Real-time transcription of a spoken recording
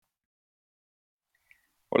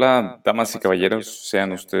Hola, damas y caballeros,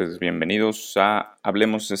 sean ustedes bienvenidos a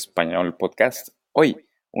Hablemos Español Podcast. Hoy,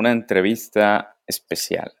 una entrevista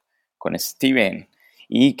especial con Steven.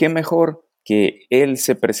 Y qué mejor que él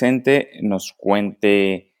se presente, nos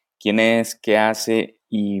cuente quién es, qué hace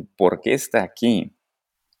y por qué está aquí.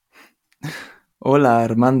 Hola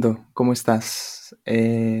Armando, ¿cómo estás?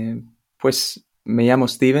 Pues me llamo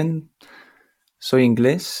Steven, soy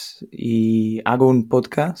inglés y hago un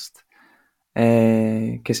podcast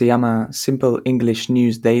que se llama Simple English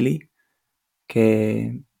News Daily,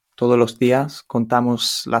 que todos los días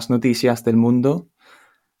contamos las noticias del mundo,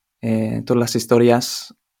 todas las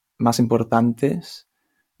historias más importantes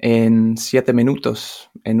en 7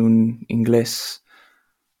 minutos, en un inglés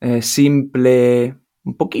simple,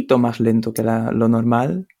 un poquito más lento que lo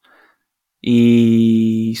normal.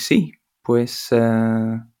 Y sí, pues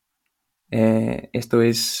esto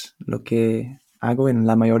es lo que hago en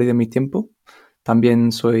la mayoría de mi tiempo.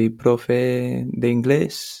 También soy profe de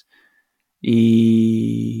inglés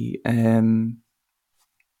y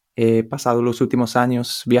he pasado los últimos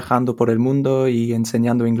años viajando por el mundo y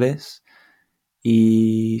enseñando inglés.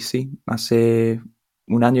 Y sí, hace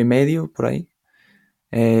 1 año y medio por ahí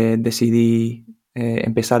decidí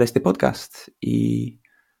empezar este podcast y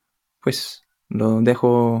pues lo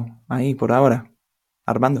dejo ahí por ahora.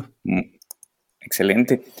 Armando. Mm,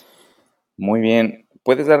 Excelente, muy bien.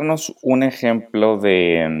 ¿Puedes darnos un ejemplo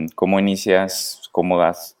de cómo inicias, cómo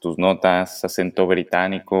das tus notas, acento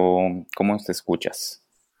británico, cómo te escuchas?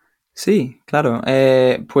 Sí, claro.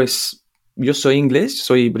 Pues yo soy inglés,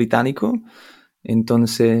 soy británico,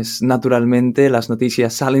 entonces naturalmente las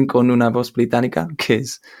noticias salen con una voz británica, que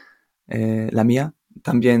es la mía.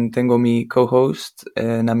 También tengo mi co-host,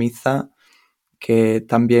 Namitha, que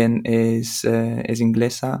también es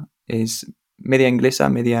inglesa, es media inglesa,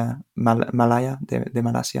 media malaya de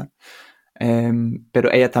Malasia.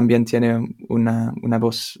 Pero ella también tiene una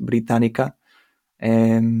voz británica.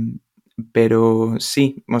 Em, pero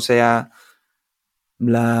sí, o sea,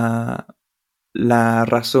 la, la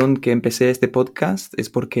razón que empecé este podcast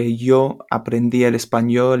es porque yo aprendí el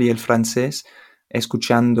español y el francés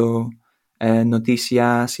escuchando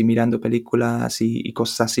noticias y mirando películas y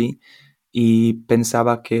cosas así. Y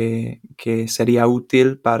pensaba que sería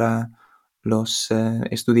útil para los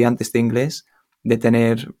estudiantes de inglés de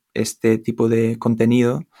tener este tipo de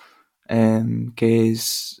contenido que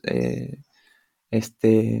es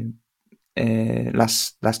este,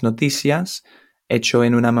 las noticias hecho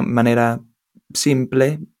en una manera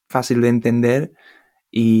simple, fácil de entender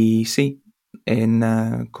y sí,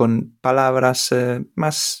 con palabras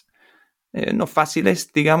más, no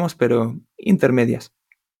fáciles, digamos, pero intermedias.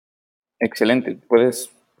 Excelente.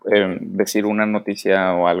 ¿Puedes decir una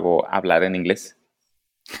noticia o algo, hablar en inglés?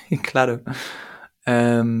 Claro.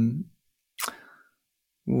 Um,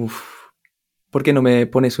 uf. ¿Por qué no me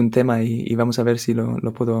pones un tema y vamos a ver si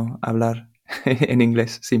lo puedo hablar en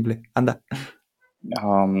inglés simple? Anda.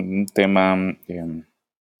 Un tema... mm,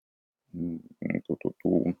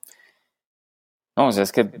 No, o sea,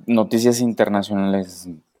 es que noticias internacionales,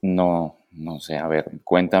 no sé. A ver,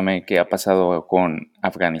 cuéntame qué ha pasado con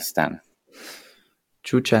Afganistán.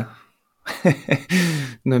 Chucha.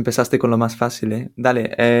 No empezaste con lo más fácil, ¿eh?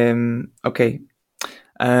 Dale, ok.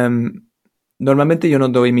 Um, Normalmente yo no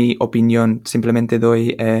doy mi opinión, simplemente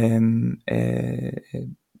doy El,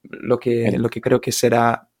 lo que creo que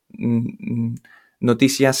será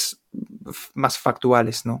noticias más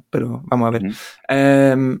factuales, ¿no? Pero vamos a ver. Ujú.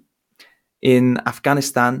 Um, in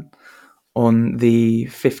Afghanistan, on the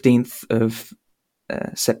 15th of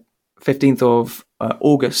uh, 15th of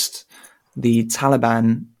August, the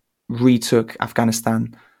Taliban retook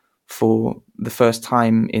Afghanistan for the first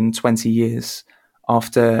time in 20 years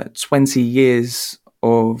after 20 years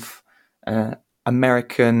of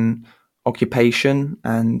American occupation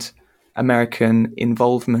and American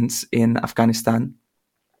involvement in Afghanistan.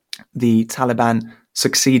 The Taliban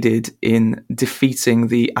succeeded in defeating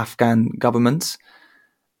the Afghan government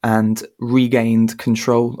and regained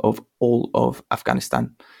control of all of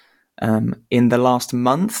Afghanistan. In the last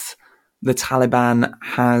month, the Taliban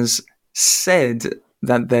has said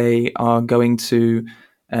that they are going to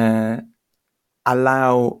uh,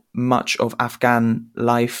 allow much of Afghan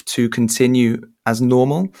life to continue as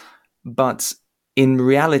normal, but in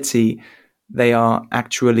reality, they are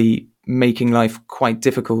actually making life quite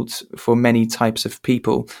difficult for many types of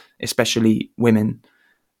people, especially women.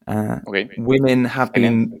 Ok, Women have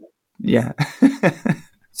genial. been, yeah,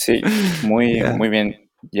 Sí, muy, yeah, muy bien.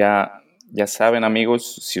 Ya saben,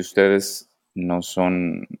 amigos, si ustedes no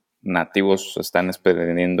son nativos, están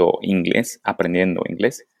aprendiendo inglés,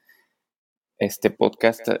 este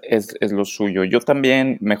podcast es lo suyo. Yo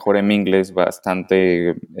también mejoré mi inglés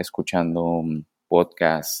bastante escuchando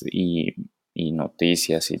podcasts y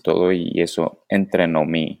noticias y todo, y eso entrenó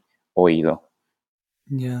mi oído.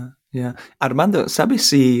 Ya, ya. Armando, ¿sabes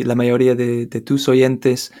si la mayoría de tus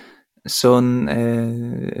oyentes son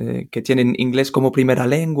que tienen inglés como primera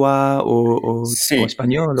lengua o Sí,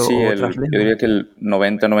 español sí, o otras yo lenguas? diría que el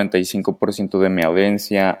 90-95% de mi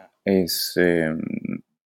audiencia es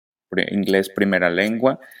inglés primera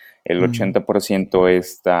lengua, el Mm, 80%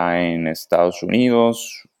 está en Estados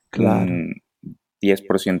Unidos, claro.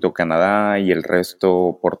 10% Canadá y el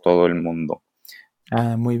resto por todo el mundo.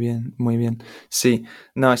 Ah, muy bien, muy bien. Sí,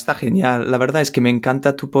 no, está genial. La verdad es que me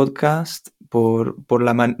encanta tu podcast por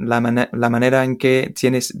la manera en que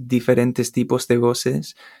tienes diferentes tipos de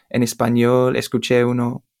voces. En español, escuché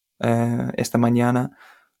uno esta mañana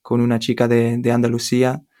con una chica de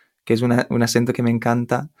Andalucía, que es un acento que me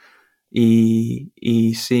encanta. Y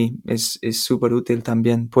sí, es súper útil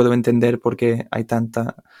también. Puedo entender por qué hay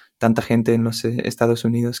tanta gente en los Estados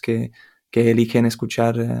Unidos que eligen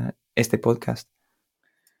escuchar este podcast.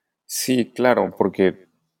 Sí, claro, porque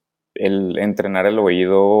el entrenar el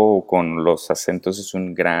oído con los acentos es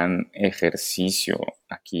un gran ejercicio.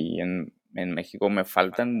 Aquí en México me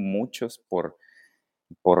faltan muchos por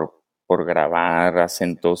grabar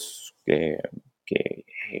acentos que,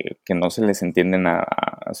 que no se les entiende nada.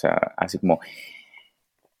 O sea, así como,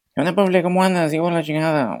 ¿qué onda, Pablo? ¿Cómo andas? Digo la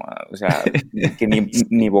chingada. O sea, que ni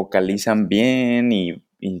Sí, vocalizan bien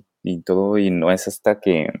y todo, y no es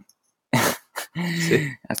sí,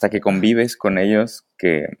 hasta que convives con ellos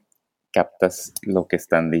que captas lo que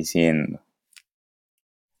están diciendo.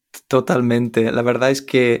 totalmente. La verdad es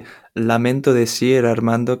que lamento decir,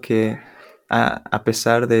 Armando, que a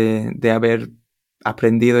pesar de haber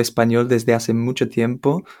aprendido español desde hace mucho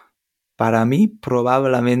tiempo, para mí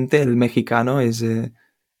probablemente el mexicano es el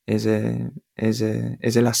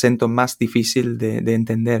acento más difícil de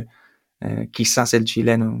entender. Quizás el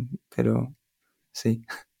chileno, pero sí.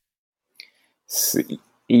 Sí,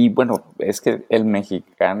 y bueno, es que el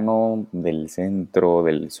mexicano del centro,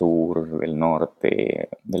 del sur, del norte,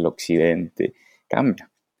 del occidente, cambia.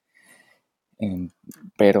 Eh,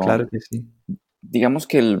 pero Claro que sí. digamos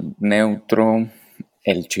que el neutro,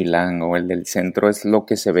 el chilango, el del centro es lo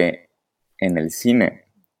que se ve en el cine.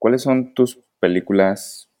 ¿Cuáles son tus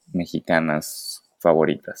películas mexicanas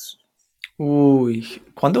favoritas? Uy,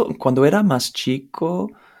 cuando era más chico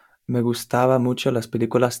me gustaba mucho las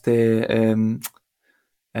películas de,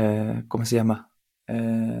 ¿cómo se llama?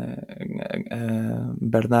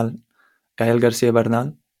 Bernal, Gael García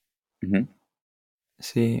Bernal, Ujú.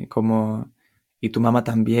 sí, como, y tu mamá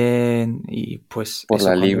también, y pues Por eso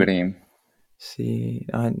la cuando, libre. sí,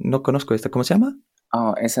 no conozco esta, ¿cómo se llama?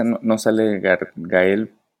 Ah, esa no sale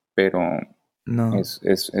Gael, pero No.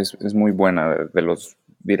 es muy buena, de los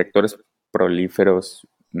directores prolíferos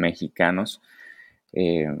mexicanos.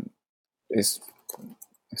 Eh, es,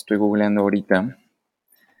 estoy googleando ahorita, o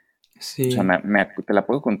sea, Sí, te la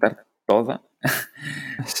puedo contar toda,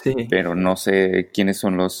 sí, pero no sé quiénes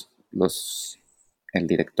son el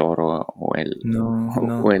director o el, no, o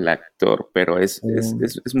no. el actor, pero eh,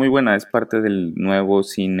 es muy buena, es parte del nuevo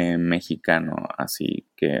cine mexicano, así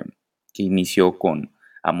que inició con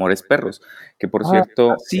Amores Perros, que por Ah,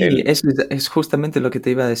 cierto, sí, es justamente lo que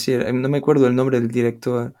te iba a decir. No me acuerdo el nombre del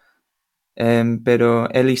director, pero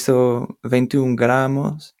él hizo 21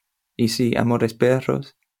 gramos y sí, Amores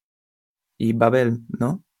Perros y Babel,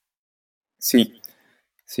 ¿no? sí,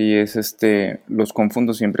 sí, los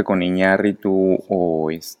confundo siempre con Iñárritu o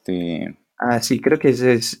Ah, sí, creo que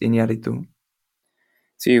ese es Iñárritu.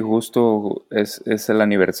 sí, justo es el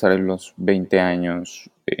aniversario de los 20 años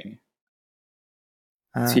de,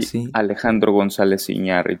 Ah, sí, sí, Alejandro González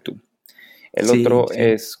Iñárritu. El sí, otro sí.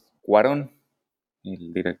 es Cuarón,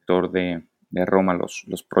 el director de Roma,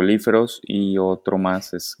 los prolíferos, y otro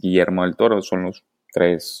más es Guillermo del Toro, son los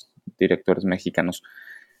tres directores mexicanos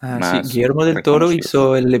Ah, sí, más Guillermo del Toro reconocidos.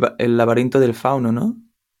 hizo el laberinto del fauno, ¿no?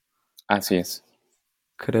 Así es.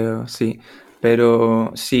 Creo, sí,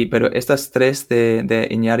 pero estas tres de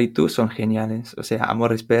Iñárritu son geniales. O sea,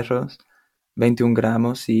 Amores Perros, 21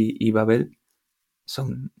 gramos y Babel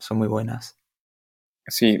son muy buenas.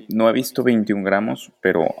 Sí, no he visto 21 gramos,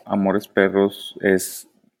 pero Amores Perros es,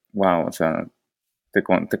 wow, o sea, te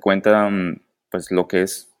cuenta pues lo que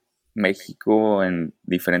es México en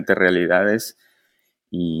diferentes realidades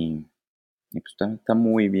y, y pues está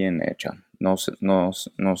muy bien hecha, no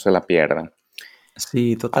se la pierdan.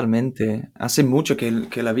 Sí, totalmente. Hace mucho que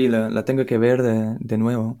la vi, la tengo que ver de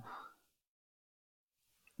nuevo.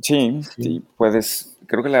 Sí, Sí. sí, puedes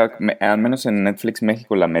creo que al menos en Netflix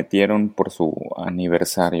México la metieron por su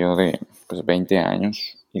aniversario de pues 20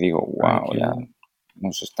 años y digo, Ay, wow, qué ya bien.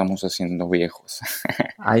 nos estamos haciendo viejos.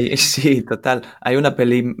 Sí, total. Hay una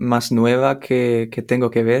peli más nueva que tengo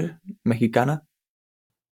que ver, mexicana.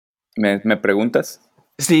 ¿Me preguntas?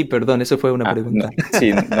 Sí, perdón, eso fue una Ah, no, pregunta.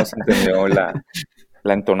 sí, no se entendió la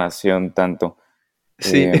entonación tanto.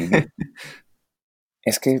 Sí. Eh,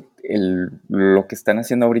 es que lo que están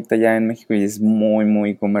haciendo ahorita ya en México y es muy,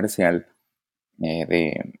 muy comercial.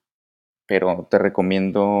 Pero te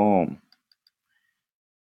recomiendo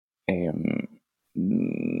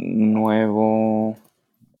nuevo.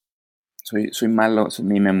 Soy malo,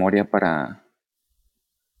 mi memoria para.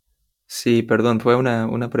 Sí, perdón, fue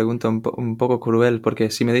una pregunta un poco cruel, porque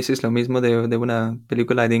si me dices lo mismo de una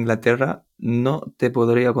película de Inglaterra, no te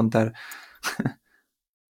podría contar.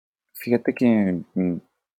 Fíjate que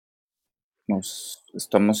nos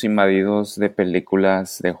estamos invadidos de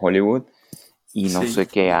películas de Hollywood y no Sí. sé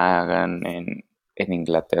qué hagan en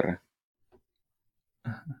Inglaterra.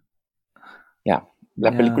 Ya,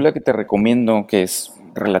 la Ya. película que te recomiendo, que es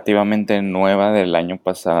relativamente nueva del año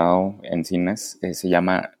pasado en cines, se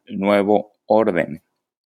llama Nuevo Orden.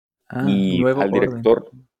 Ah, Y nuevo al orden.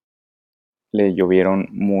 director le llovieron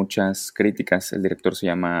muchas críticas. El director se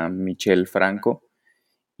llama Michel Franco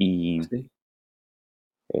y Sí.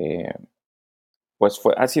 eh, pues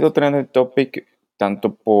ha sido trending topic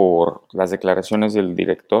tanto por las declaraciones del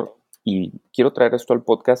director y quiero traer esto al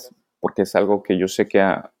podcast porque es algo que yo sé que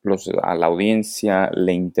a la audiencia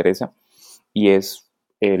le interesa y es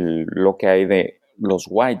lo que hay de los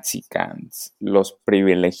whitexicans, los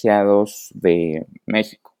privilegiados de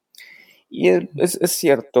México. Y es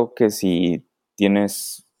cierto que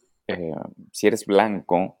tienes, eh, si eres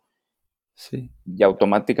blanco, Sí. y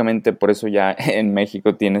automáticamente por eso ya en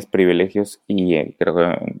México tienes privilegios y creo que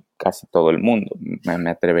en casi todo el mundo, me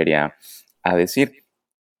atrevería a decir.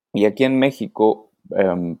 Y aquí en México,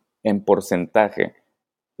 en porcentaje,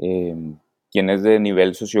 quien es de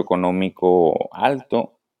nivel socioeconómico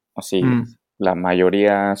alto, así, Mm, la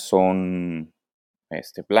mayoría son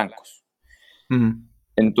blancos. mm,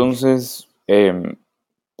 Entonces,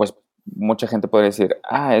 pues mucha gente puede decir,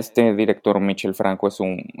 este director Michel Franco es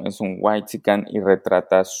un whitexican y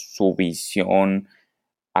retrata su visión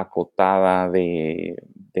acotada de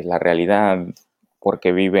la realidad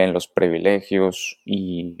porque vive en los privilegios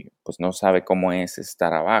y pues no sabe cómo es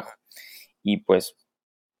estar abajo. Y pues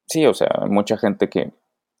sí, o sea, mucha gente que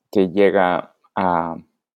llega a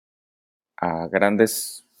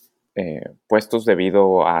grandes puestos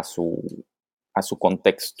debido a su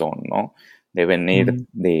contexto, ¿no? De venir mm,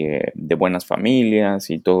 de buenas familias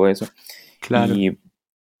y todo eso. claro. Y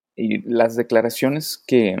las declaraciones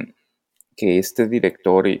que este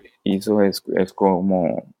director hizo es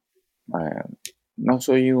como, no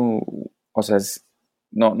soy, o sea,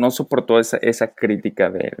 no soportó esa crítica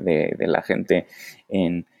de la gente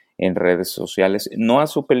en redes sociales, no a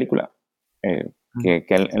su película, Mm, que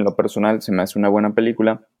en lo personal se me hace una buena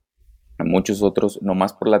película, a muchos otros,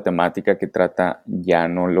 nomás por la temática que trata, ya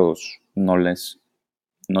no les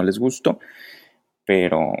gustó,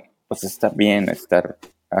 pero pues está bien estar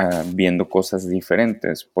viendo cosas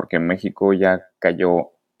diferentes, porque México ya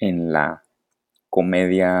cayó en la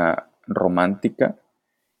comedia romántica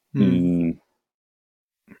mm. y,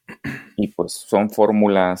 y pues son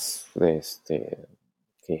fórmulas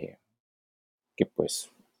que, que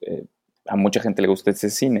pues eh, a mucha gente le gusta ese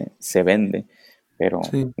cine, se vende, pero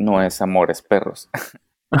Sí. no es Amores Perros.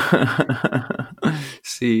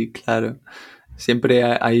 Sí, claro. Siempre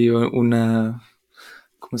hay una,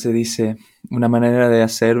 ¿cómo se dice? Una manera de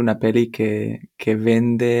hacer una peli que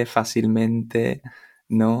vende fácilmente,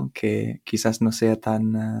 ¿no? Que quizás no sea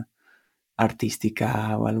tan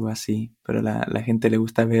artística o algo así, pero la gente le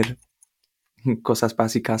gusta ver cosas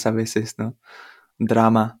básicas a veces, ¿no?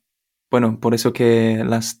 Drama. Bueno, por eso que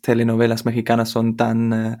las telenovelas mexicanas son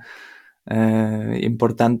tan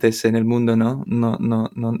importantes en el mundo, ¿no?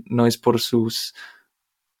 No es por sus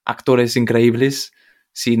actores increíbles,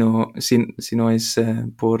 sino es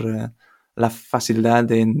por la facilidad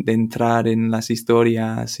de entrar en las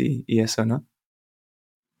historias y eso, ¿no?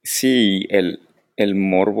 Sí, el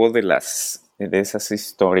morbo de esas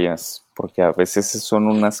historias, porque a veces son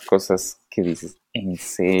unas cosas que dices, ¿en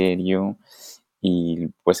serio? Y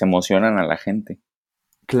pues emocionan a la gente.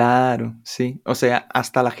 Claro, sí. O sea,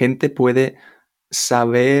 hasta la gente puede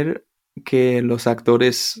saber que los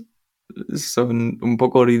actores son un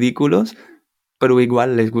poco ridículos, pero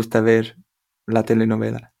igual les gusta ver la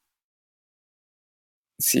telenovela.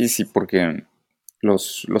 Sí, sí, porque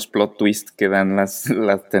los plot twists que dan las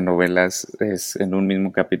telenovelas es en un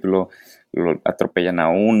mismo capítulo lo atropellan a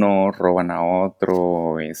uno, roban a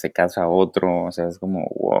otro, se casa a otro, o sea, es como,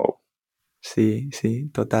 wow. Sí, sí,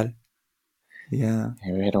 total. Ya,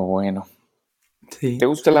 Pero bueno, ¿te sí.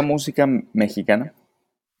 gusta la música mexicana?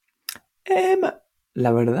 Em,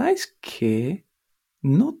 la verdad es que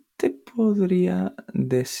no te podría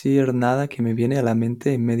decir nada que me viene a la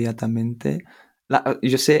mente inmediatamente.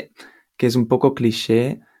 Yo sé que es un poco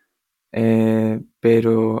cliché,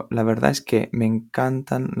 pero la verdad es que me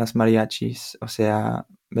encantan las mariachis. O sea,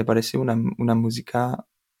 me parece una música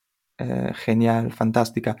genial,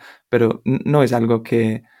 fantástica, pero no es algo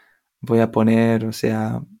que voy a poner, o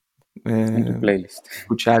sea, En tu eh, playlist.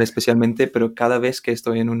 escuchar especialmente, pero cada vez que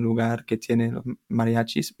estoy en un lugar que tiene los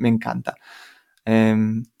mariachis, me encanta.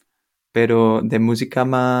 Em, pero de música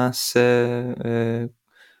más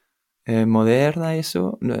moderna,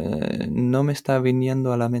 eso no me está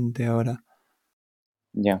viniendo a la mente ahora.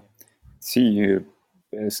 Ya. Sí,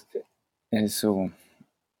 es que eso,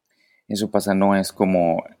 eso pasa, no es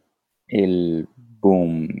como el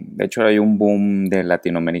boom. De hecho, hay un boom de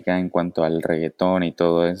Latinoamérica en cuanto al reggaetón y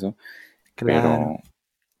todo eso, Claro, pero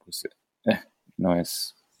pues, eh, no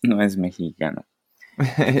es mexicano.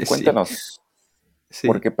 sí, Cuéntanos,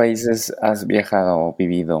 ¿por sí. qué países has viajado o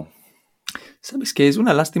vivido? ¿Sabes qué? Es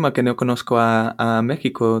una lástima que no conozco a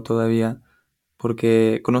México todavía,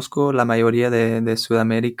 porque conozco la mayoría de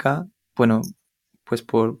Sudamérica, bueno, pues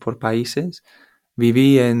por países.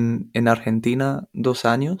 Viví en Argentina 2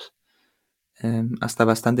 años, hasta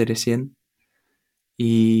bastante recién,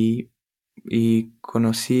 y, y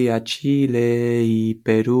conocí a Chile y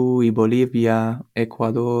Perú y Bolivia,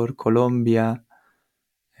 Ecuador, Colombia,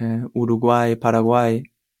 Uruguay, Paraguay,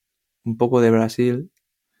 un poco de Brasil.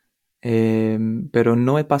 Pero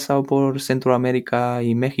no he pasado por Centroamérica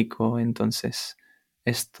y México, entonces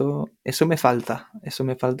eso me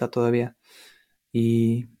falta todavía.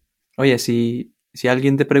 Y oye, si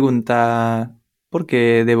alguien te pregunta por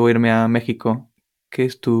qué debo irme a México, ¿qué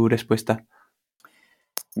es tu respuesta?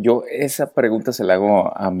 Yo esa pregunta se la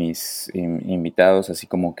hago a mis invitados, así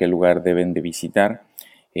como qué lugar deben de visitar.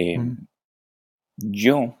 Eh, Mm,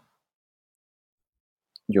 yo,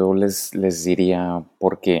 yo les diría,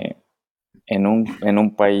 porque en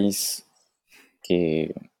un país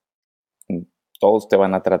que todos te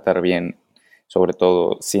van a tratar bien, sobre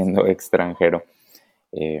todo siendo extranjero,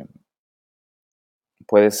 eh,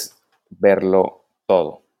 puedes verlo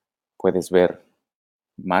todo. Puedes ver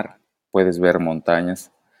mar, puedes ver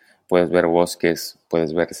montañas, puedes ver bosques,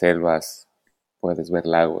 puedes ver selvas, puedes ver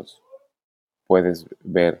lagos, puedes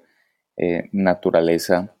ver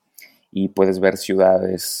naturaleza y puedes ver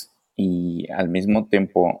ciudades y al mismo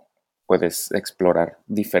tiempo puedes explorar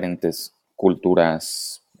diferentes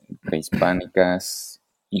culturas prehispánicas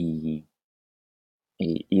y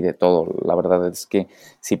de todo. La verdad es que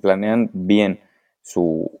si planean bien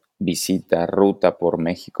su visita, ruta por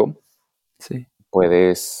México, sí,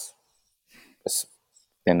 puedes pues,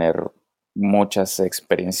 tener muchas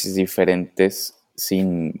experiencias diferentes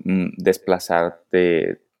sin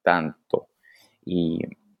desplazarte tanto. Y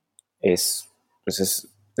es, pues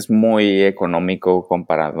es muy económico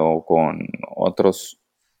comparado con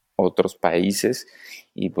otros países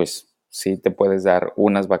y pues sí te puedes dar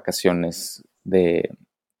unas vacaciones de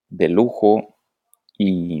lujo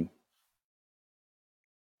y,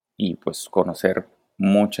 y pues conocer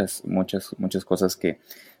muchas cosas que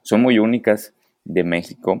son muy únicas de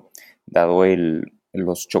México, dado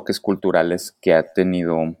los choques culturales que ha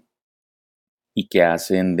tenido y que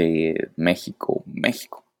hacen de México,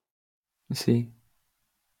 México. sí.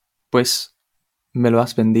 Pues me lo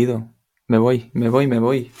has vendido. Me voy, me voy, me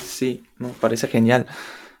voy. Sí, me parece genial.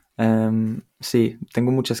 Sí,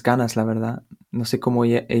 tengo muchas ganas, la verdad. No sé cómo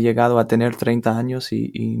he llegado a tener 30 años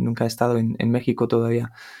y nunca he estado en México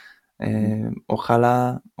todavía.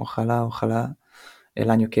 Ojalá el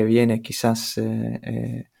año que viene quizás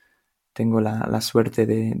tengo la suerte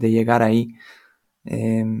de llegar ahí.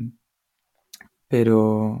 Em,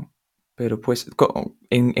 pero, pero pues,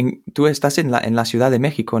 tú estás en la Ciudad de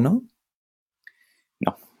México, ¿no?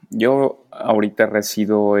 No, yo ahorita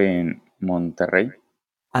resido en Monterrey.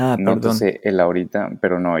 Ah, perdón. Nótese el ahorita,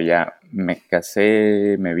 pero no, ya me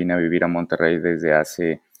casé, me vine a vivir a Monterrey desde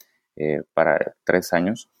hace para 3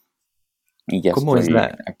 años y ya ¿Cómo es estoy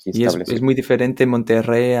la... aquí ¿Y es establecido. muy diferente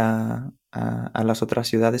Monterrey a las otras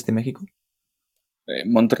ciudades de México?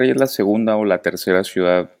 Monterrey es la segunda o la tercera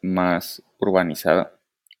ciudad más urbanizada,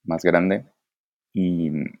 más grande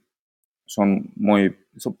y son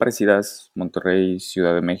parecidas Monterrey,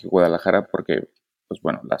 Ciudad de México, Guadalajara, porque, pues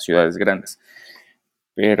bueno, las ciudades grandes.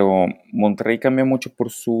 Pero Monterrey cambia mucho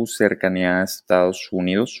por su cercanía a Estados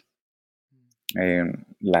Unidos Eh,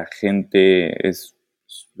 la gente es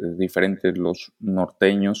diferente, los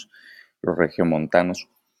norteños, los regiomontanos.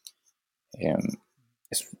 eh,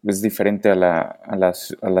 es diferente a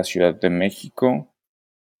la Ciudad de México.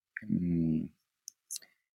 Mm,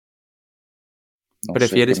 no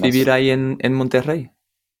sé qué ¿Prefieres más. vivir ahí en Monterrey?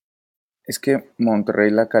 Es que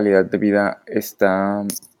Monterrey la calidad de vida está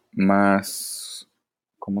más,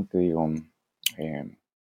 ¿cómo te digo? Eh,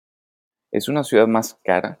 es una ciudad más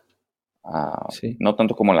cara, Sí, no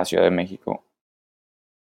tanto como la Ciudad de México,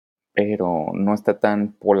 pero no está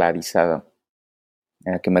tan polarizada.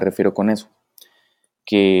 ¿A qué me refiero con eso?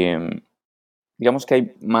 Que digamos que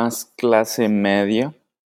hay más clase media,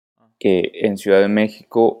 que en Ciudad de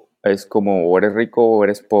México es como o eres rico o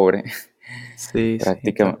eres pobre. sí,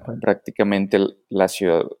 sí, tal cual. Prácticamente la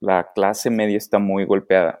ciudad, la clase media está muy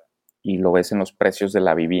golpeada y lo ves en los precios de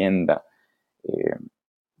la vivienda. Eh,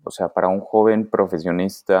 o sea, para un joven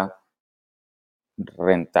profesionista,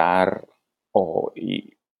 rentar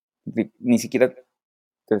ni siquiera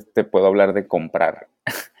te puedo hablar de comprar.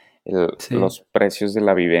 Sí, Los precios de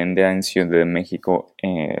la vivienda en Ciudad de México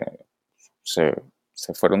se,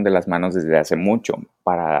 se fueron de las manos desde hace mucho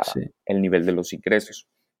para sí. el nivel de los ingresos.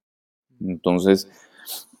 Entonces,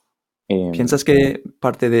 em, ¿Piensas que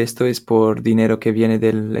parte de esto es por dinero que viene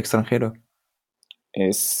del extranjero?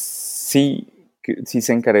 sí, sí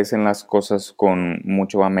se encarecen las cosas con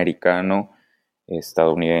mucho americano,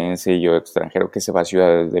 estadounidense y yo extranjero que se va a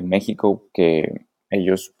Ciudad de México, que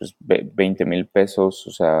ellos pues 20,000 pesos,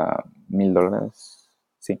 o sea, $1,000,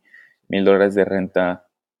 sí, $1,000 de renta,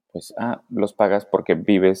 pues los pagas porque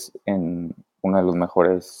vives en uno de los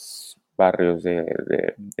mejores barrios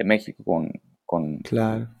de México con,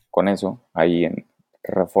 Claro, con eso, ahí en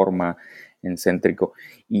Reforma, en Céntrico.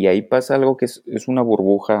 Y ahí pasa algo que es una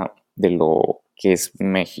burbuja de lo que es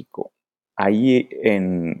México. Ahí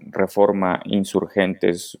en Reforma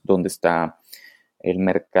Insurgentes, donde está el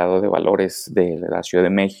mercado de valores de la Ciudad de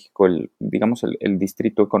México, digamos el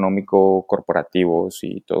distrito económico, corporativos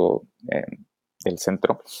y todo del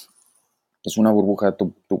centro, es una burbuja,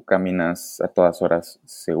 tú caminas a todas horas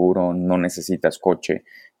seguro, no necesitas coche,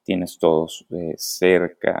 tienes todos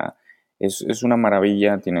cerca. Es una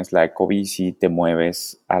maravilla, tienes la ecobici, te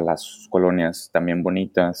mueves a las colonias también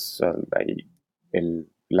bonitas, hay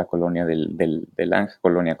la colonia del Ángel,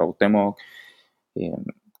 colonia Cuauhtémoc, eh,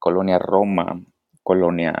 colonia Roma,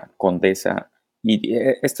 colonia Condesa. Y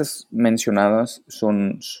estas mencionadas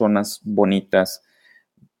son zonas bonitas,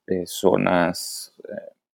 zonas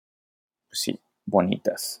pues sí,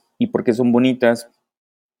 bonitas. ¿Y por qué son bonitas?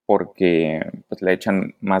 Porque pues, le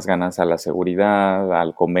echan más ganas a la seguridad,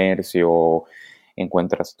 al comercio,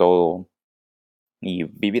 encuentras todo. Y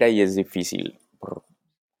vivir ahí es difícil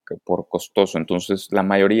por costoso. Entonces la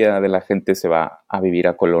mayoría de la gente se va a vivir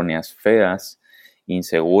a colonias feas,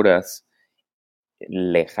 inseguras,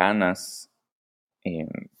 lejanas. Eh,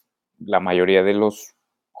 la mayoría de los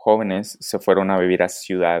jóvenes se fueron a vivir a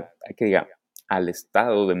ciudad, hay que diga, al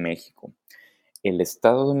Estado de México. El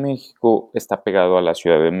Estado de México está pegado a la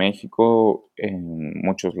Ciudad de México en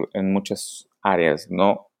muchas áreas,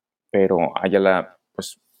 ¿no? Pero allá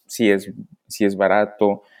pues sí es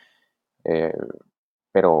barato, eh,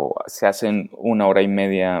 pero se hacen 1 hora y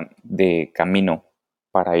media de camino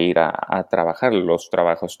para ir a trabajar. Los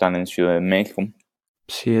trabajos están en Ciudad de México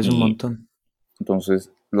sí, es un y montón.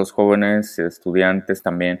 entonces los jóvenes, estudiantes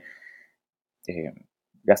también eh,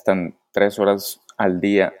 gastan 3 horas al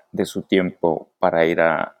día de su tiempo para ir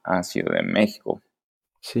a Ciudad de México.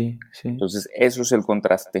 Sí, sí. Entonces, eso es el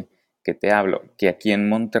contraste que te hablo, que aquí en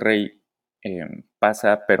Monterrey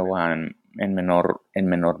pasa, pero en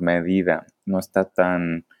menor medida. No está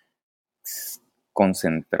tan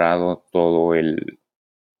concentrado todo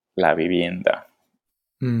la vivienda.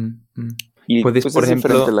 Mm, mm. Y Puedes, pues por es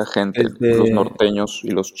diferente ejemplo, la gente, los desde, norteños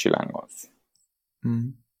y los chilangos. mm,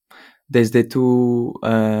 desde tu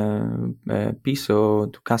piso,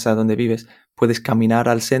 tu casa donde vives, ¿puedes caminar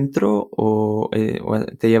al centro o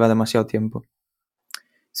te lleva demasiado tiempo?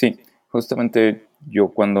 Sí, justamente yo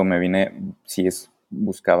cuando me vine,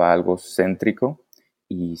 buscaba algo céntrico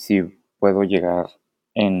y sí puedo llegar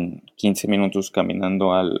en 15 minutos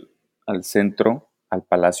caminando al centro, al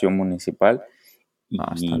Palacio Municipal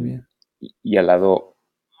Ah, está y, bien. y al lado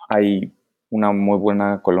hay una muy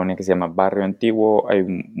buena colonia que se llama Barrio Antiguo, hay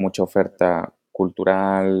mucha oferta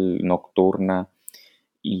cultural, nocturna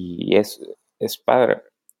y es padre.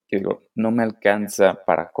 Digo, no me alcanza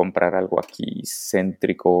para comprar algo aquí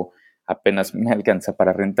céntrico, apenas me alcanza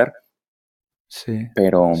para rentar, Sí,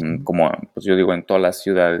 pero sí. como pues yo digo, en todas las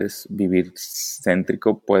ciudades vivir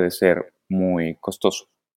céntrico puede ser muy costoso.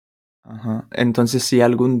 Ajá. Entonces, si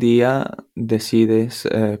algún día decides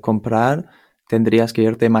comprar, tendrías que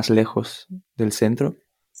irte más lejos del centro.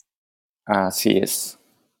 Así es.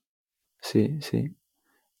 Sí, sí.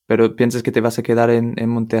 Pero piensas que te vas a quedar en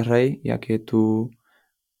Monterrey, ya que tu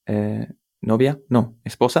eh, novia, no,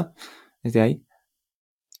 esposa, es de ahí.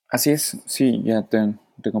 Así es, sí,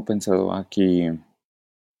 tengo pensado aquí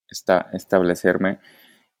establecerme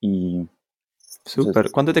y Súper.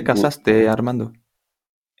 entonces ¿Cuándo te casaste, Armando?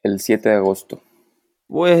 el 7 de agosto.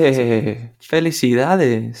 Sí, ¡Ué!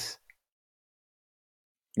 ¡Felicidades!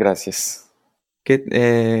 gracias.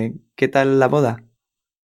 ¿Qué tal la boda?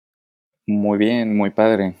 Muy bien, muy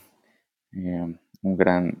padre. Un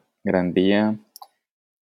gran día.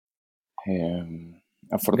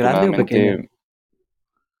 ¿Grande o pequeña? Afortunadamente,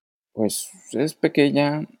 pues es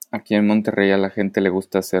pequeña. Aquí en Monterrey a la gente le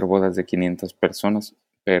gusta hacer bodas de 500 personas,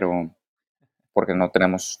 pero porque no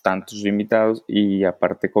tenemos tantos invitados y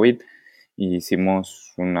aparte COVID,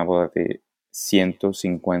 hicimos una boda de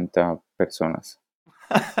 150 personas.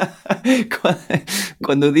 Cu-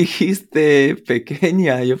 Cuando dijiste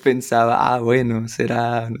pequeña, yo pensaba, bueno,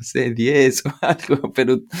 será, no sé, 10 o algo,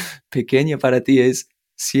 pero pequeña para ti es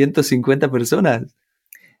 150 personas.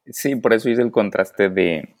 Sí, por eso hice el contraste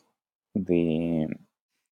de,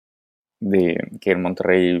 de que en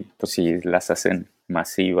Monterrey, pues sí, las hacen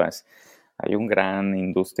masivas. Hay una gran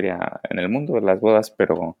industria en el mundo de las bodas,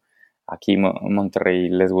 pero aquí en Monterrey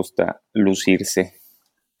les gusta lucirse.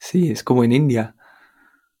 Sí, es como en India.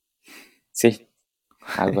 Sí,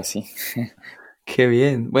 algo así. Qué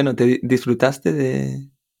bien. Bueno, ¿te disfrutaste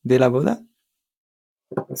de la boda?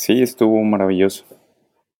 Sí, estuvo maravilloso.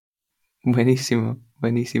 Buenísimo,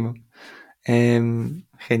 buenísimo.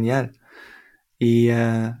 Genial. Y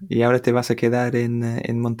ahora te vas a quedar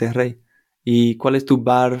en Monterrey. ¿Y cuál es tu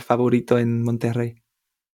bar favorito en Monterrey?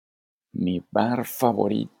 Mi bar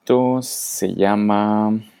favorito se llama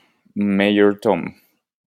Mayor Tom.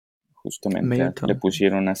 Justamente le Mayerton.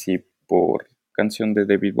 pusieron así por canción de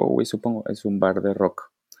David Bowie, supongo. Es un bar de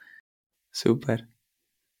rock. Súper.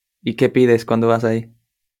 ¿Y qué pides cuando vas ahí?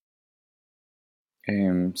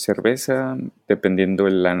 Cerveza, dependiendo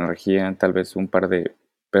de la energía, tal vez un par de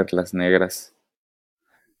perlas negras,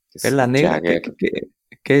 que es ¿Perla negra? ¿Qué, Jagger. qué, qué-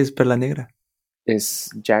 qué es perla negra?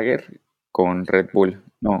 Es Jagger con Red Bull,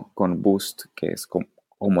 no, con Boost, que es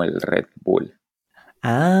como el Red Bull.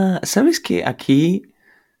 Ah, ¿sabes que aquí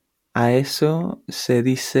a eso se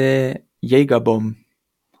dice Jägerbomb?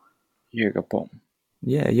 Jägerpom.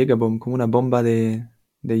 Yeah, Jägerbomb, como una bomba de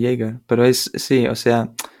Jäger. Pero es, sí, o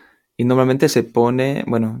sea, y normalmente se pone,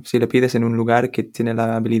 bueno, si le pides en un lugar que tiene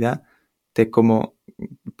la habilidad, te como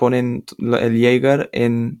ponen el Jäger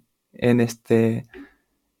en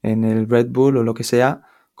el Red Bull o lo que sea,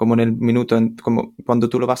 como en el minuto, como cuando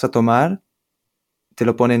tú lo vas a tomar, te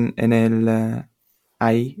lo ponen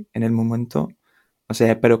ahí, en el momento. O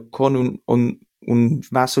sea, pero con un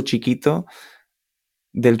vaso chiquito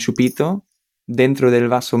del chupito dentro del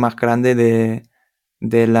vaso más grande de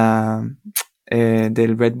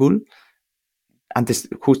del Red Bull,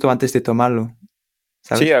 justo antes de tomarlo,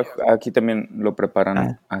 Sí, ¿sabes? aquí también lo preparan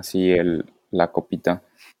Ah, así la copita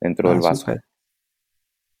dentro del vaso. súper.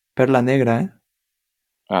 Perla negra, ¿eh?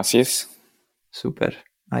 Así es. Súper.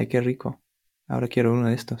 Ay, qué rico. Ahora quiero uno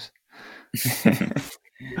de estos.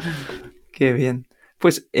 Qué bien.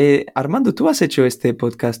 Pues, Armando, tú has hecho este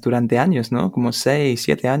podcast durante años, ¿no? Como 6,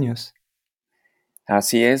 7 años.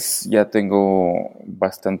 Así es, ya tengo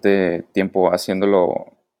bastante tiempo haciéndolo,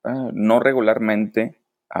 no regularmente,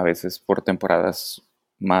 a veces por temporadas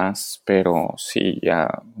más, pero sí, ya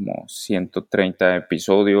como 130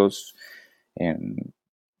 episodios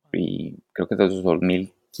y creo que desde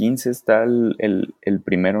 2015 está el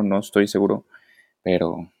primero, no estoy seguro,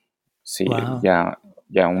 pero sí, Wow. ya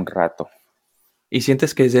un rato. ¿Y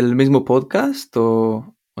sientes que es el mismo podcast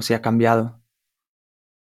o se ha cambiado?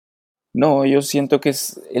 No, yo siento que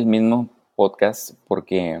es el mismo podcast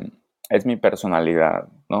porque es mi personalidad,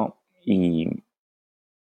 ¿no?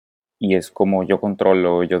 Y es como yo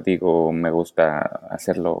controlo, yo digo, me gusta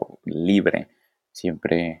hacerlo libre,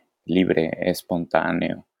 siempre libre,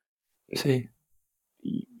 espontáneo. Sí,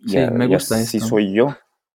 Y sí, me y gusta así esto. soy yo.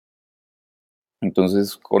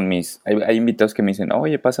 Entonces, hay invitados que me dicen,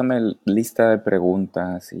 oye, pásame lista de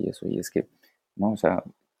preguntas y eso, y es que, no, o sea,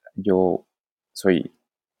 yo soy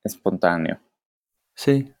espontáneo.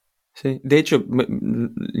 Sí, sí. De hecho,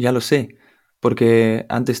 ya lo sé, porque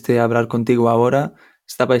antes de hablar contigo ahora,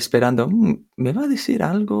 estaba esperando, ¿me va a decir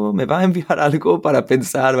algo? ¿Me va a enviar algo para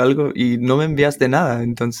pensar o algo? Y no me enviaste nada,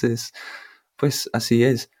 entonces, pues así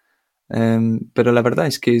es. Pero la verdad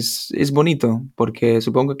es que es bonito, porque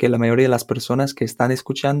supongo que la mayoría de las personas que están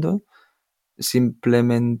escuchando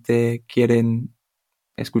simplemente quieren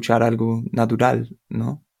escuchar algo natural,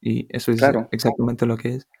 ¿no? Y eso es Claro, exactamente lo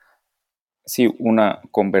que es. sí, una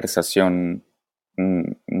conversación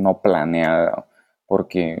no planeada,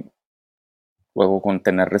 porque luego con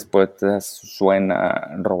tener respuestas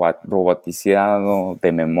suena robotizado,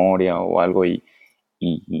 de memoria o algo y,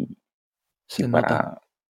 y- y Se nota. para,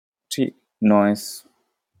 sí, no es,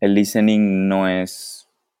 el listening no es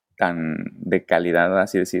tan de calidad,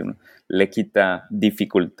 así decirlo, le quita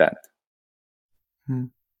dificultad. Mm.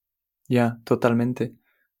 Ya, totalmente.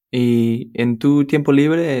 ¿Y en tu tiempo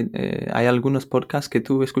libre hay algunos podcasts que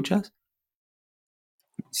tú escuchas?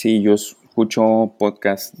 Sí, yo escucho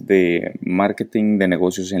podcasts de marketing, de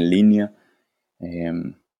negocios en línea,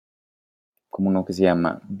 em, como uno que se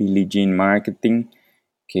llama Billie Jean Marketing,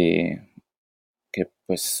 que, que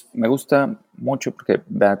pues me gusta mucho porque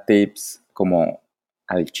da tips como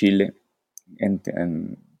al chile.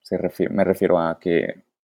 Me refiero a que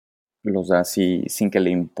los da así sin que le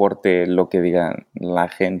importe lo que diga la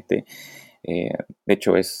gente. De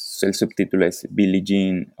hecho, el subtítulo es Billie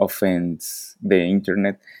Jean Offense de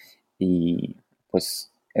Internet. Y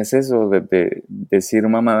pues es eso de decir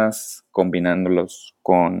mamadas combinándolos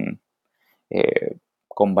con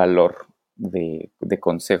valor de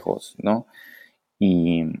consejos, ¿no?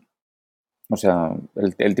 Y, o sea,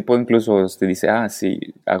 el tipo incluso te dice, ah, sí,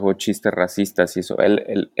 hago chistes racistas y eso.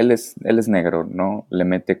 Él es negro, ¿no? Le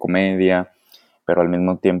mete comedia, pero al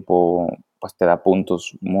mismo tiempo, pues te da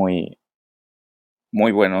puntos muy,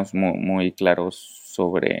 muy buenos, muy claros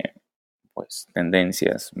sobre, pues,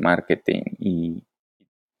 tendencias, marketing y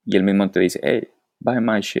él mismo te dice, hey, buy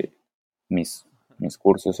my shit, mis, mis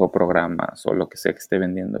cursos o programas o lo que sea que esté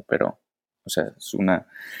vendiendo, pero, o sea, es una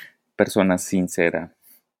persona sincera.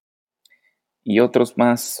 Y otros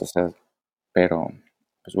más, o sea, pero,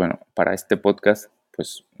 pues bueno, para este podcast,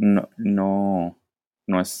 pues no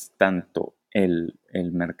es tanto el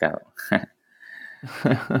mercado.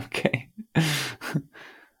 Ok.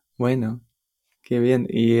 Bueno, qué bien.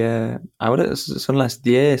 Y ahora son las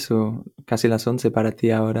 10 o casi las 11 para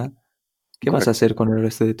ti ahora. ¿Qué vas a Correcto. hacer con el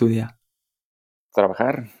resto de tu día?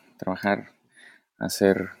 Trabajar,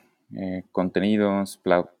 hacer contenidos,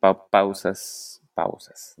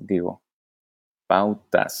 digo,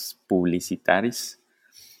 pautas publicitarias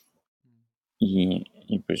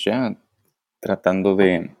y pues ya tratando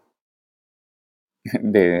de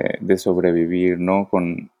sobrevivir, ¿no?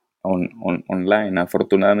 Online.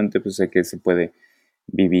 Afortunadamente, pues sé que se puede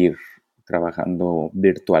vivir trabajando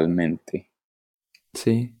virtualmente.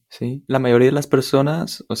 Sí, sí. La mayoría de las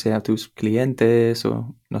personas, o sea, tus clientes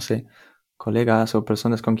o, no sé, colegas o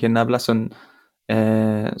personas con quien hablas son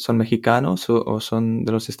mexicanos o son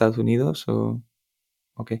de los Estados Unidos o...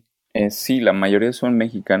 Ok. Sí, la mayoría son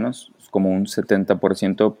mexicanos, es como un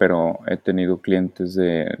 70%, pero he tenido clientes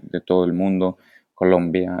de todo el mundo,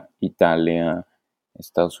 Colombia, Italia,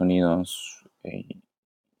 Estados Unidos,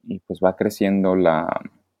 y pues va creciendo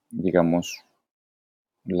digamos,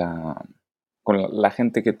 la, con la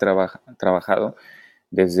gente que trabajado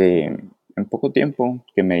desde en poco tiempo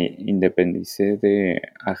que me independicé de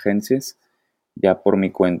agencias, ya por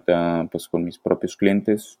mi cuenta, pues con mis propios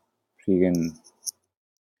clientes, siguen,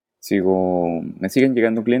 me siguen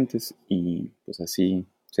llegando clientes y pues así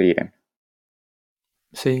seguiré.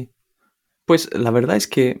 Sí. Pues la verdad es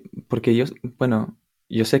que, porque yo, bueno,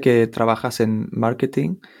 yo sé que trabajas en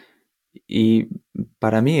marketing y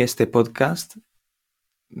para mí este podcast,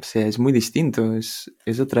 o sea, es muy distinto, es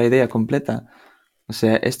otra idea completa. O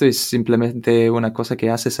sea, esto es simplemente una cosa que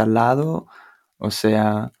haces al lado, o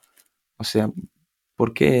sea, o sea,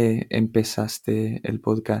 ¿por qué empezaste el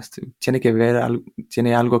podcast?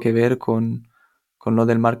 ¿Tiene algo que ver con lo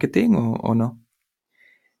del marketing o no?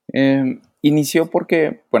 Inició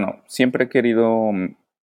porque, bueno, siempre he querido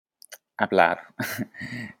hablar.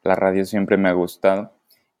 La radio siempre me ha gustado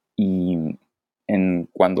y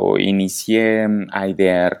cuando inicié a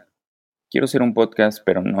idear, quiero hacer un podcast,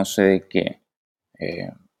 pero no sé de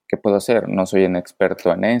qué puedo hacer. No soy un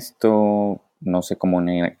experto en esto, no sé cómo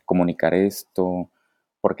comunicar esto,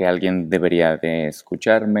 porque alguien debería de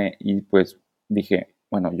escucharme y pues dije,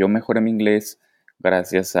 bueno, yo mejoré mi inglés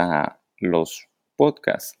gracias a los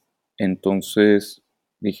podcasts. Entonces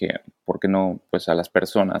dije, ¿por qué no? Pues a las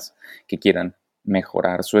personas que quieran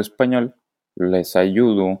mejorar su español, les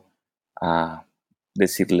ayudo a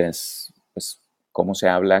decirles, pues, cómo se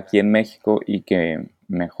habla aquí en México y que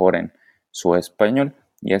mejoren su español.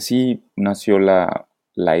 Y así nació la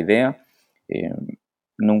idea. Eh,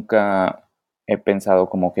 Nunca he pensado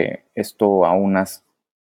como que esto a unas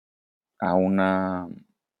a una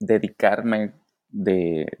dedicarme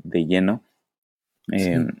de lleno.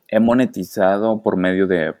 Sí, He monetizado por medio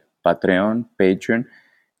de Patreon,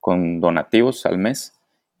 con donativos al mes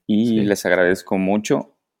y sí, les agradezco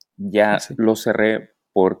mucho. Ya sí. lo cerré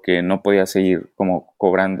porque no podía seguir como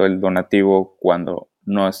cobrando el donativo cuando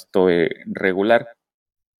no estoy regular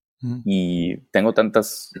Mm. y tengo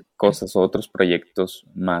tantas cosas o otros proyectos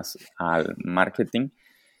más al marketing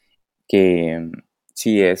que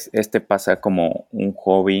sí este pasa como un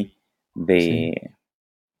hobby Sí. de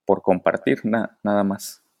por compartir nada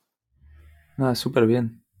más. Ah, súper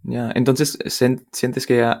bien. Ya. Entonces, ¿sientes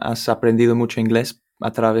que has aprendido mucho inglés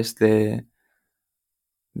a través de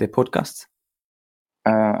podcasts?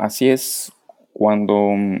 Así es,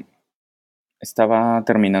 cuando estaba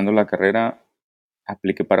terminando la carrera,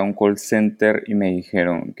 apliqué para un call center y me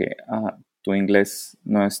dijeron que tu inglés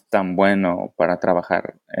no es tan bueno para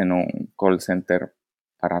trabajar en un call center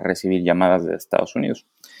para recibir llamadas de Estados Unidos.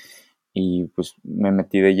 Y pues me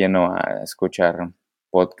metí de lleno a escuchar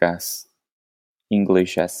podcasts,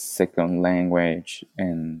 English as Second Language,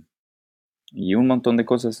 y un montón de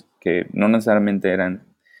cosas que no necesariamente eran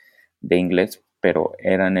de inglés, pero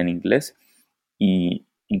eran en inglés. Y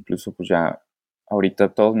incluso pues ya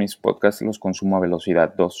ahorita todos mis podcasts los consumo a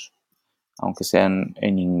velocidad 2, aunque sean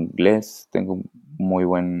en inglés, tengo un muy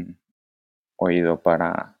buen oído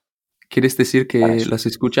 ¿Quieres decir para que eso. los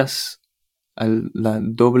escuchas a la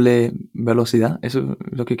doble velocidad? ¿Eso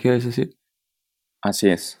es lo que quieres decir? Así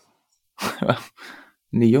es,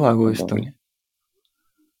 Ni yo hago al esto, doble.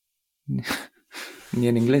 ni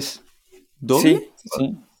en inglés. ¿Doble? Sí,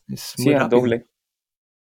 sí, Es sí, muy al rápido. doble.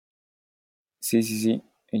 Sí, sí, sí.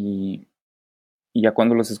 Y ya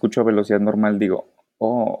cuando los escucho a velocidad normal digo,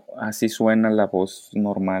 oh, así suena la voz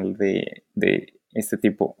normal de este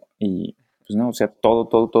tipo. Y pues no, o sea,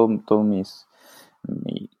 todo mi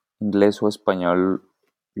inglés o español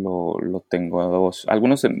lo tengo a dos.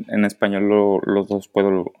 Algunos en español los dos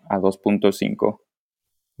puedo a 2.5.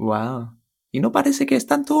 Wow. Y no parece que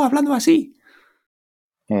están todos hablando así.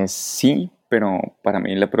 Sí, pero para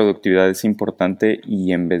mí la productividad es importante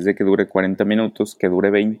y en vez de que dure 40 minutos, que dure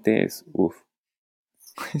 20 es, uff,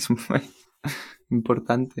 Es muy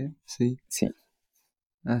importante, sí, sí.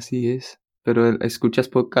 así es. Pero ¿escuchas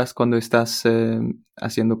podcast cuando estás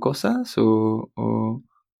haciendo cosas o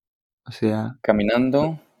sea,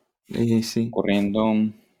 Caminando, sí, corriendo,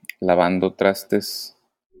 lavando trastes.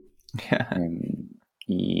 em,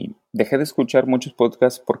 y dejé de escuchar muchos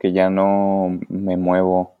podcasts porque ya no me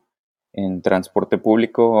muevo en transporte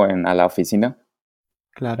público a la oficina.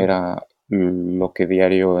 claro, Era lo que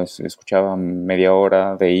diario escuchaba media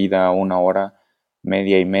hora de ida, una hora,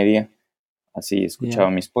 media y media. Así escuchaba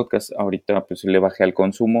ya, mis podcasts. Ahorita pues le bajé al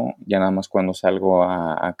consumo, ya nada más cuando salgo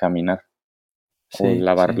a caminar o sí,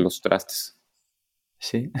 lavar sí, los trastes.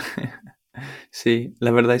 sí. Sí,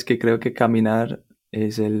 la verdad es que creo que caminar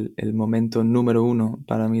es el momento número uno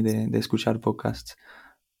para mí de escuchar podcasts.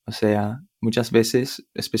 O sea, muchas veces,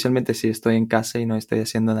 especialmente si estoy en casa y no estoy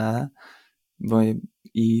haciendo nada, voy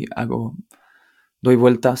y doy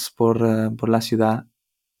vueltas por la ciudad,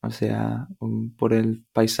 o sea, por el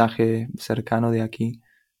paisaje cercano de aquí.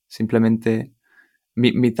 Simplemente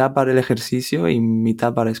mitad para el ejercicio y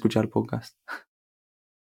mitad para escuchar podcasts.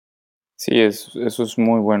 Sí, eso es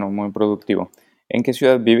muy bueno, muy productivo. ¿En qué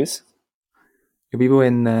ciudad vives? Yo vivo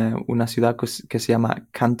en una ciudad que se llama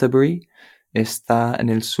Canterbury. Está en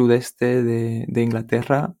el sudeste de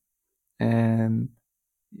Inglaterra. em,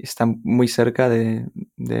 Está muy cerca de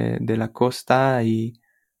la costa y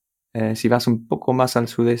si vas un poco más al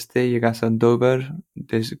sudeste llegas a Dover,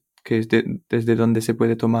 que es desde donde se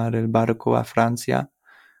puede tomar el barco a Francia.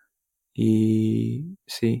 Y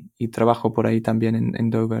sí, y trabajo por ahí también en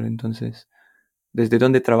Dover. Entonces, desde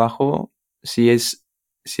donde trabajo, si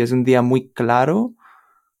si es un día muy claro,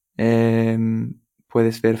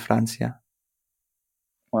 puedes ver Francia.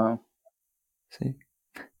 Wow, Sí,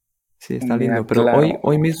 sí, está un día lindo. Pero claro.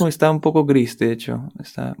 hoy mismo está un poco gris, de hecho.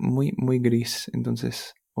 Está muy, muy gris.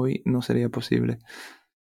 Entonces, hoy no sería posible.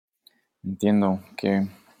 Entiendo que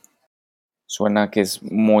suena que es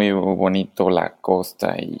muy bonito la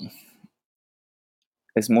costa y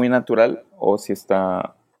es muy natural o si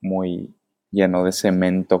está muy lleno de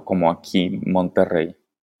cemento como aquí en Monterrey.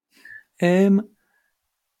 Em,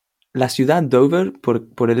 la ciudad Dover,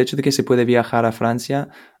 por el hecho de que se puede viajar a Francia,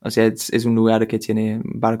 o sea, es un lugar que tiene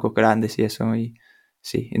barcos grandes y eso, y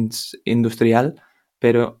sí, es industrial,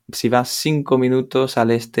 pero si vas 5 minutos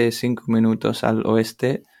al este, 5 minutos al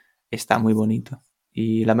oeste, está muy bonito.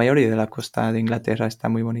 Y la mayoría de la costa de Inglaterra está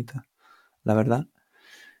muy bonita, la verdad.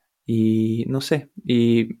 Y no sé,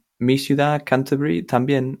 y mi ciudad, Canterbury,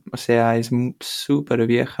 también, o sea, es súper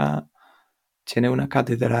vieja. Tiene una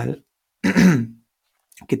catedral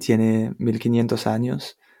que tiene 1500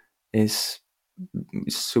 años. Es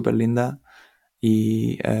súper linda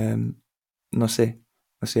y no sé,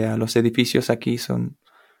 o sea, los edificios aquí son,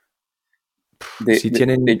 si De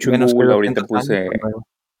tienen hecho, en menos que Google ahorita 200 años, son puse nuevos.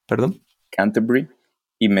 ¿Perdón? Canterbury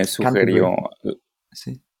y me Canterbury, sugirió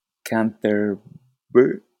sí,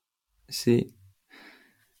 Canterbury, sí.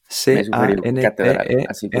 me sugirió catedral,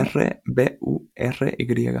 así como,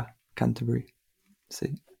 Canterbury, Canterbury,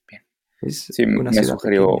 sí. bien. Es Sí, una me ciudad pequeña.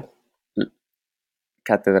 sugirió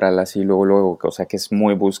catedral así luego, luego, o sea que es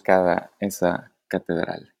muy buscada esa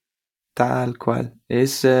catedral. Tal cual.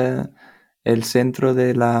 Es el centro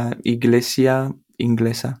de la iglesia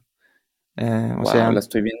inglesa. O Wow, la sea,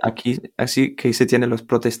 estoy viendo. aquí así que se tienen los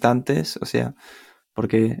protestantes, o sea,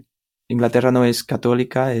 porque Inglaterra no es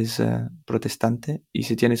católica, es protestante y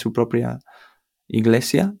se tiene su propia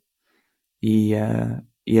iglesia y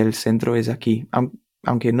el centro es aquí,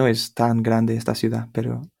 aunque no es tan grande esta ciudad,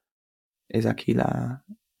 pero es aquí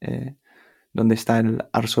eh, donde está el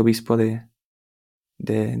arzobispo de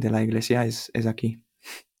la iglesia, es aquí.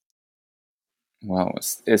 Wow,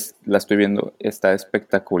 la estoy viendo, está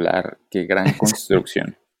espectacular, qué gran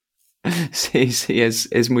construcción. Sí, sí,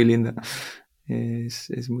 es muy linda.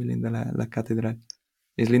 Es muy linda la catedral.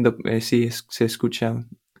 Es lindo, sí, se escucha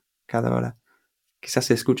cada hora. Quizás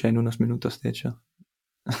se escucha en unos minutos, de hecho,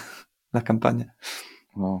 la campaña.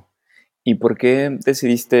 Wow. ¿Y por qué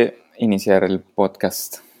decidiste iniciar el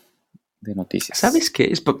podcast de noticias? ¿Sabes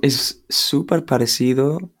qué? Es súper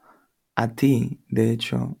parecido a ti, de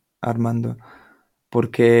hecho, Armando,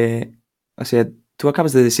 porque, o sea, tú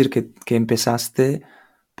acabas de decir que empezaste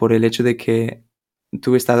por el hecho de que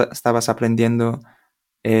tú estabas aprendiendo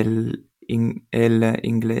el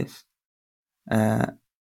inglés, ah,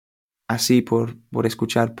 así por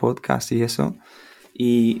escuchar podcast y eso.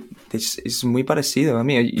 Y es muy parecido a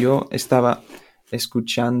mí. Yo estaba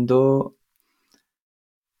escuchando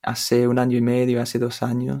hace un año y medio, hace 2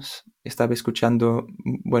 años, estaba escuchando,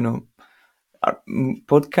 bueno,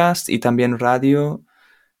 podcast y también radio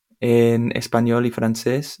en español y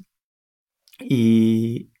francés.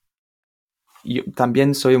 Y yo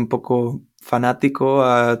también soy un poco fanático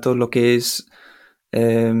a todo lo que es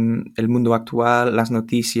el mundo actual, las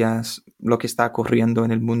noticias, lo que está ocurriendo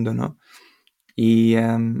en el mundo, ¿no? Y,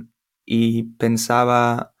 y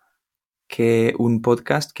pensaba que un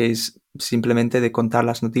podcast que es simplemente de contar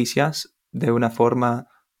las noticias de una forma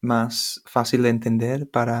más fácil de entender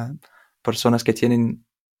para personas que tienen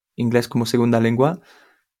inglés como segunda lengua.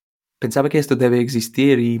 Pensaba que esto debe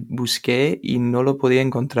existir y busqué y no lo podía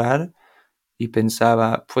encontrar y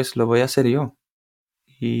pensaba, pues lo voy a hacer yo.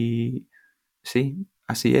 Y sí,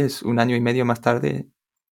 así es. Un año y medio más tarde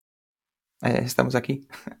estamos aquí.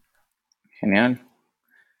 Genial.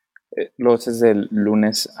 ¿Lo haces de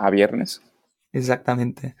lunes a viernes?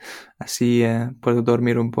 Exactamente. Así puedo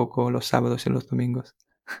dormir un poco los sábados y los domingos.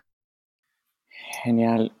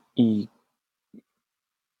 Genial. ¿Y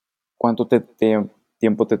cuánto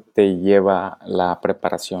tiempo te lleva la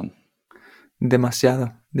preparación?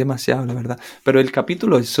 Demasiado, demasiado, la verdad. Pero el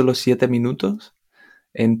capítulo es solo 7 minutos,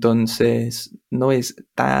 entonces no es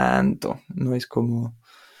tanto, no es como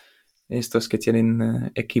estos que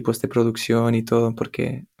tienen equipos de producción y todo,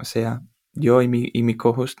 porque, o sea, yo y mi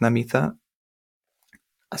co-host Namita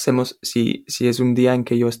hacemos, si es un día en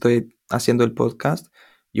que yo estoy haciendo el podcast,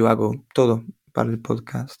 yo hago todo para el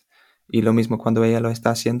podcast. Y lo mismo cuando ella lo está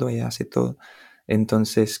haciendo, ella hace todo.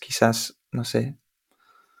 Entonces, quizás, no sé,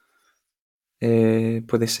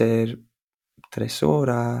 puede ser 3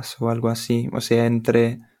 horas o algo así. O sea,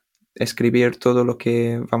 entre escribir todo lo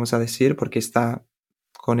que vamos a decir, porque está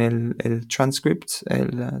con el transcript,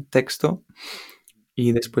 el texto,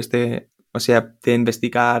 y después o sea, de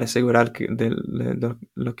investigar, asegurar que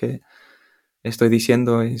lo que estoy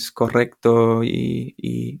diciendo es correcto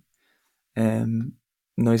y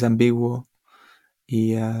no es ambiguo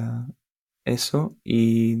y eso,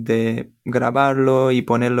 y de grabarlo y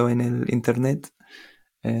ponerlo en el internet,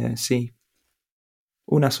 sí,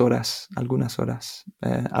 unas horas, algunas horas,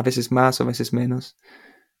 a veces más o a veces menos.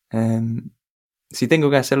 Em, si tengo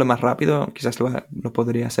que hacerlo más rápido, quizás lo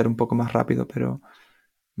podría hacer un poco más rápido, pero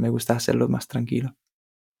me gusta hacerlo más tranquilo.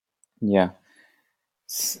 Ya.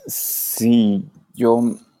 Sí, yo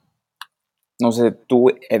no sé, ¿tú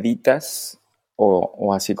editas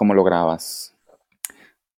o así como lo grabas?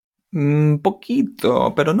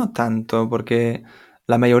 Poquito, pero no tanto, porque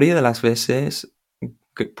la mayoría de las veces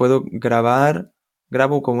que puedo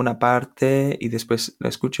grabo como una parte y después lo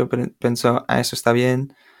escucho, pienso, eso está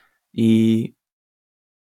bien, y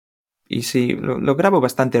Y sí, lo grabo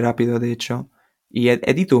bastante rápido, de hecho, y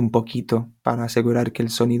edito un poquito para asegurar que el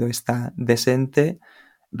sonido está decente,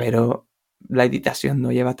 pero la editación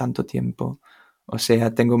no lleva tanto tiempo. O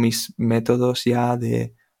sea, tengo mis métodos ya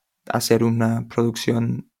de hacer una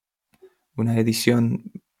producción, una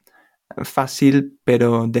edición fácil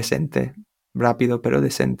pero decente, rápido pero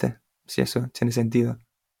decente, si eso tiene sentido.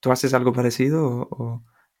 ¿Tú haces algo parecido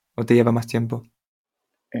o te lleva más tiempo?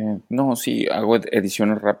 No, sí, hago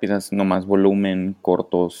ediciones rápidas, nomás volumen,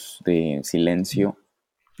 cortos de silencio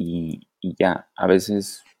y ya. A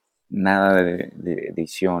veces nada de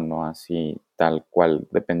edición, ¿no? Así tal cual,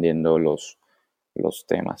 dependiendo los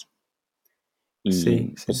temas.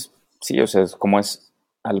 Sí, Y sí. pues sí, o sea, es como es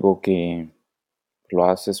algo que lo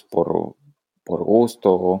haces por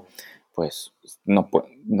gusto, pues no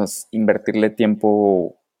invertirle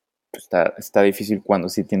tiempo pues, está difícil cuando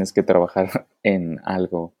sí tienes que trabajar en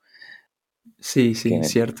algo Sí, sí,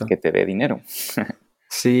 cierto. que te dé dinero.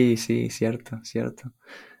 Sí, sí, cierto, cierto.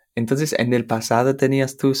 Entonces, en el pasado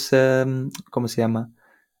tenías tus, ¿cómo se llama?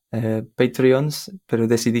 Patreons, pero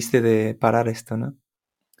decidiste de parar esto, ¿no?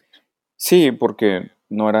 Sí, porque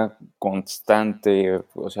no era constante,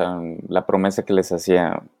 o sea, la promesa que les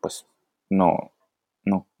hacía, pues no,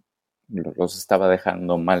 no, los estaba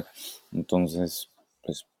dejando mal. Entonces,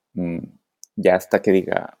 pues mm, ya hasta que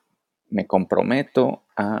diga, me comprometo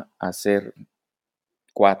a hacer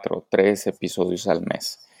 3 episodios al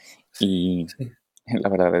mes. Sí, Y sí. la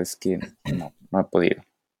verdad es que no he podido.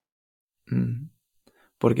 Mm.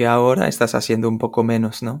 Porque ahora estás haciendo un poco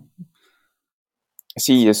menos, ¿no?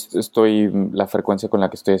 Sí, la frecuencia con la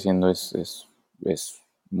que estoy haciendo es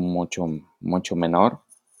mucho, mucho menor.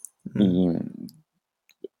 Mm. Y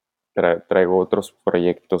traigo otros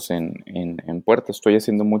proyectos en puerta. Estoy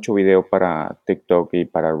haciendo mucho video para TikTok y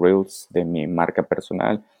para Reels de mi marca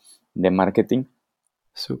personal de marketing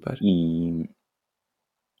Súper. y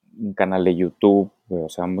un canal de YouTube. O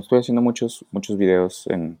sea, estoy haciendo muchos videos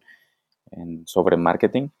sobre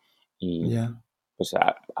marketing y Ya. pues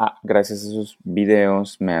gracias a esos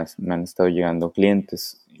videos me han estado llegando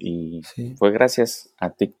clientes y Sí, fue gracias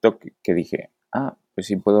a TikTok que dije, pues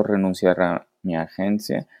sí puedo renunciar a mi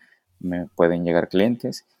agencia, me pueden llegar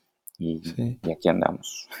clientes sí. y aquí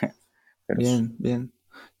andamos. Pero Bien, bien.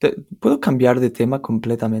 ¿Puedo cambiar de tema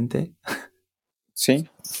completamente? sí,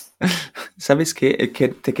 ¿Sabes qué? Que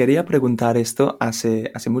te quería preguntar esto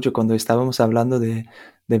hace mucho cuando estábamos hablando de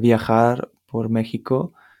viajar por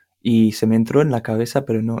México y se me entró en la cabeza,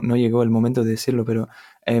 pero no llegó el momento de decirlo, pero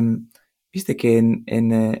em, viste que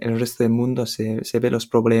en el resto del mundo se ve los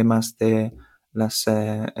problemas de las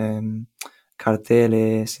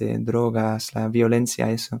carteles, drogas, la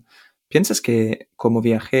violencia, eso. ¿Piensas que como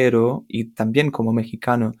viajero y también como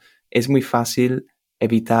mexicano es muy fácil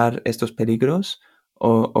evitar estos peligros?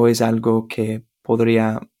 O es algo que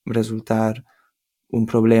podría resultar un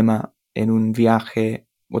problema en un viaje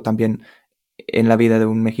o también en la vida de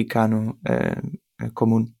un mexicano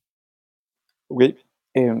común? ok.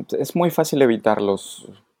 Es muy fácil evitarlos.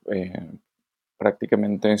 eh,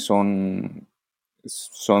 Prácticamente son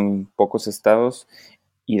pocos estados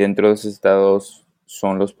y dentro de esos estados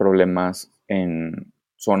son los problemas en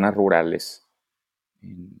zonas rurales,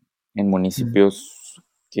 en Mm, municipios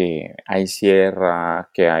que hay sierra,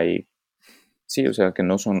 que hay, sí, o sea, que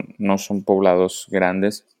no son poblados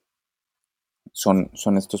grandes,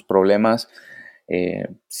 son estos problemas.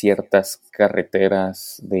 Ciertas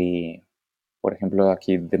carreteras por ejemplo,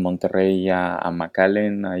 aquí de Monterrey a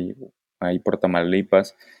McAllen, ahí por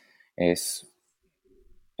Tamaulipas,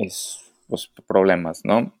 es pues, problemas,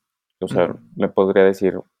 ¿no? O sea, mm, le podría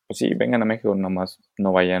decir, pues sí, vengan a México, nomás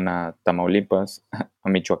no vayan a Tamaulipas, a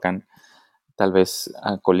Michoacán, tal vez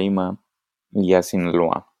a Colima y a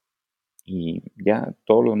Sinaloa. Y ya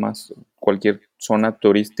todo lo demás, cualquier zona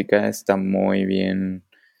turística está muy bien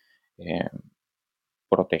eh,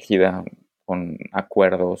 protegida con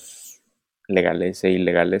acuerdos legales e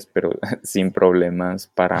ilegales, pero sin problemas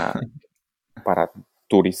para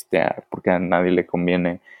turistear, porque a nadie le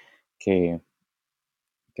conviene que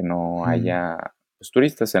no mm, haya pues,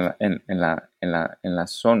 turistas en la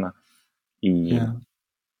zona. Y ya,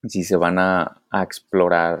 si se van a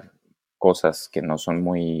explorar cosas que no son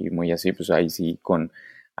muy así, pues ahí sí con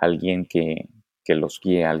alguien que los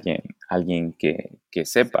guíe, alguien que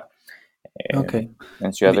sepa. ok.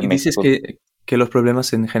 En Ciudad de Y dices México, que los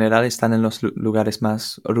problemas en general están en los lugares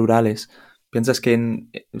más rurales. ¿Piensas que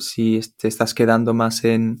si te estás quedando más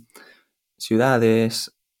en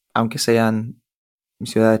ciudades, aunque sean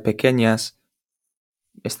ciudades pequeñas,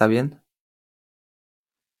 está bien?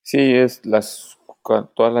 sí,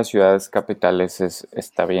 todas las ciudades capitales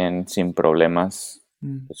está bien, sin problemas.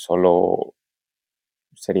 Mm, pues solo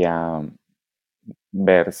sería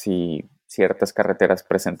ver si ciertas carreteras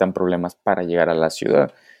presentan problemas para llegar a la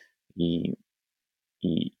ciudad. Y,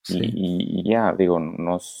 sí. y ya, digo,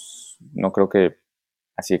 no creo que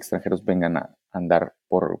así extranjeros vengan a andar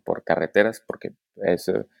por carreteras porque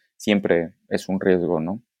eso siempre es un riesgo,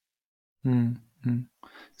 ¿no? Mm, mm.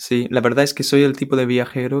 Sí, la verdad es que soy el tipo de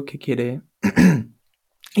viajero que quiere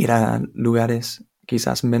ir a lugares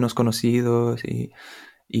quizás menos conocidos y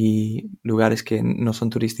lugares que no son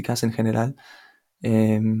turísticas en general.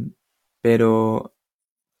 Em, pero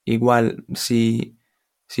igual, si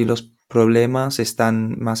los problemas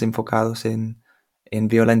están más enfocados en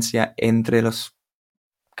violencia entre los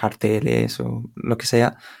carteles o lo que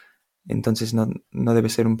sea, entonces no debe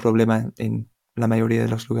ser un problema en la mayoría de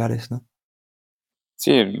los lugares, ¿no?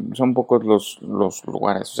 Sí, son pocos los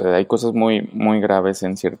lugares, o sea, hay cosas muy graves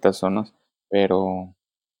en ciertas zonas, pero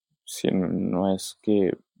sí, no es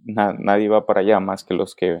que nadie va para allá más que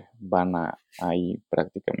los que van ahí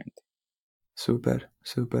prácticamente. Súper,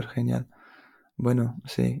 súper genial. Bueno,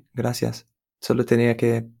 sí, gracias. Solo tenía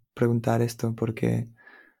que preguntar esto porque,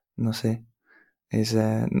 no sé,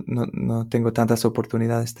 no tengo tantas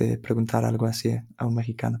oportunidades de preguntar algo así a un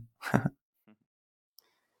mexicano.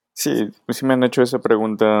 Sí, pues sí me han hecho esa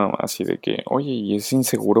pregunta así de que, oye, ¿y es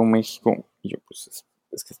inseguro México? Y yo, pues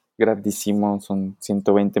es que es grandísimo, son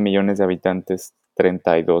 120 millones de habitantes,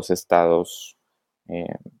 32 estados, un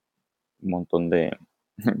montón de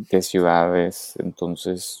ciudades,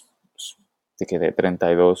 entonces, pues, de que de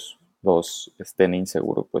 32 dos estén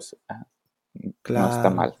inseguros, pues no está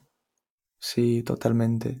Claro, mal. sí,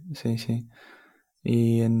 totalmente, sí, sí.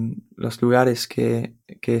 Y en los lugares que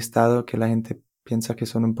he estado, que la gente piensa que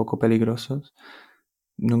son un poco peligrosos,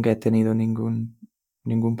 nunca he tenido ningún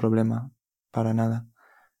problema para nada.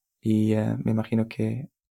 Y me imagino que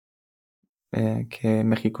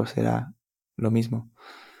México será lo mismo.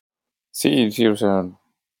 Sí, sí, o sea,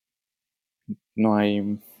 no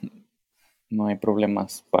hay, no hay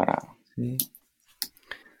problemas Sí.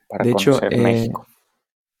 para De hecho, conocer México.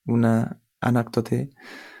 una anécdota.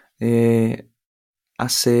 eh,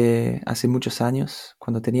 hace muchos años,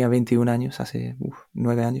 cuando tenía 21 años, hace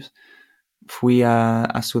 9 años, fui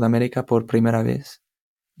a Sudamérica por primera vez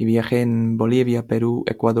y viajé en Bolivia, Perú,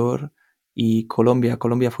 Ecuador y Colombia.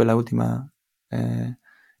 Colombia fue eh,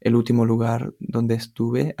 el último lugar donde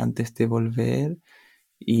estuve antes de volver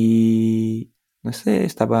y, no sé,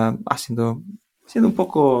 estaba haciendo un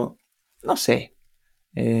poco, no sé,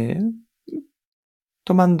 eh,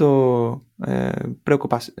 tomando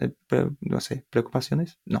no sé,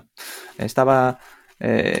 preocupaciones. No, estaba,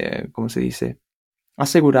 ¿cómo se dice?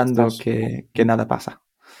 Asegurando Estás, que nada pasa.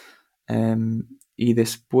 Y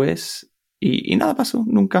después, y nada pasó,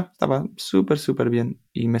 nunca. Estaba súper, súper bien.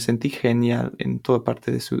 Y me sentí genial en toda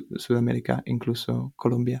parte de Sudamérica, incluso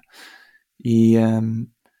Colombia. Y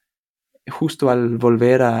justo al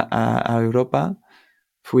volver a Europa,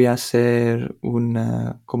 fui a hacer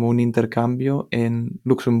como un intercambio en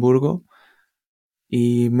Luxemburgo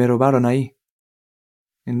y me robaron ahí,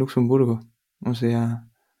 en Luxemburgo. O sea,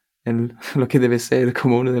 lo que debe ser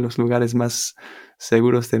como uno de los lugares más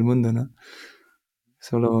seguros del mundo, ¿no?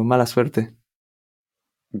 Solo mala suerte.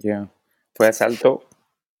 ya. Fue asalto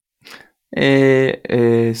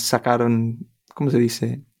Sacaron, ¿cómo se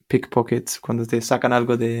dice? Pickpockets, cuando te sacan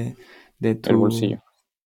algo de el tu... bolsillo.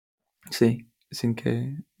 Sí, sin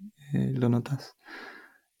que lo notas.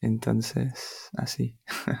 Entonces, así.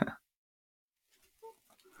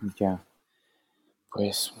 Ya.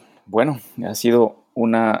 Pues bueno, ha sido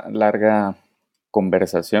una larga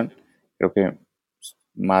conversación. Creo que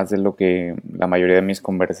más de lo que la mayoría de mis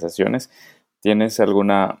conversaciones. ¿Tienes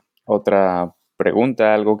alguna otra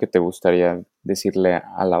pregunta, algo que te gustaría decirle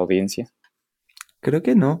a la audiencia? Creo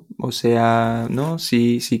que no. O sea, no,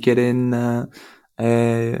 si quieren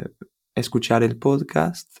eh, escuchar el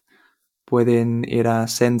podcast, pueden ir a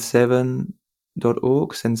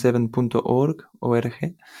send7.org, send7.org,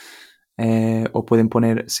 o pueden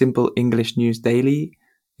poner Simple English News Daily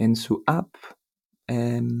en su app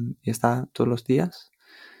y está todos los días.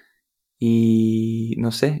 Y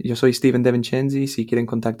no sé, yo soy Steven De Vincenzi, si quieren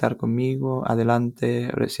contactar conmigo,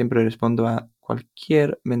 adelante, siempre respondo a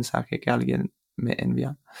cualquier mensaje que alguien me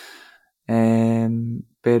envía.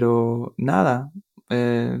 Pero nada,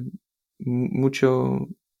 eh, mucho,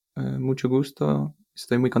 mucho gusto.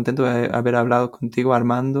 Estoy muy contento de haber hablado contigo,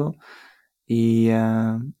 Armando. Y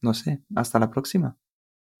no sé, hasta la próxima.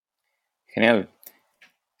 Genial.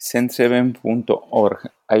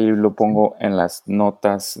 Send7.org. Ahí lo Sí. pongo en las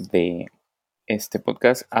notas de este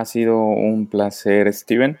podcast. Ha sido un placer,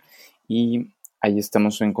 Steven, y ahí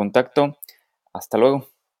estamos en contacto. Hasta luego.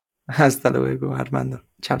 Hasta luego, Armando.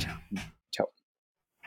 Chao, chao.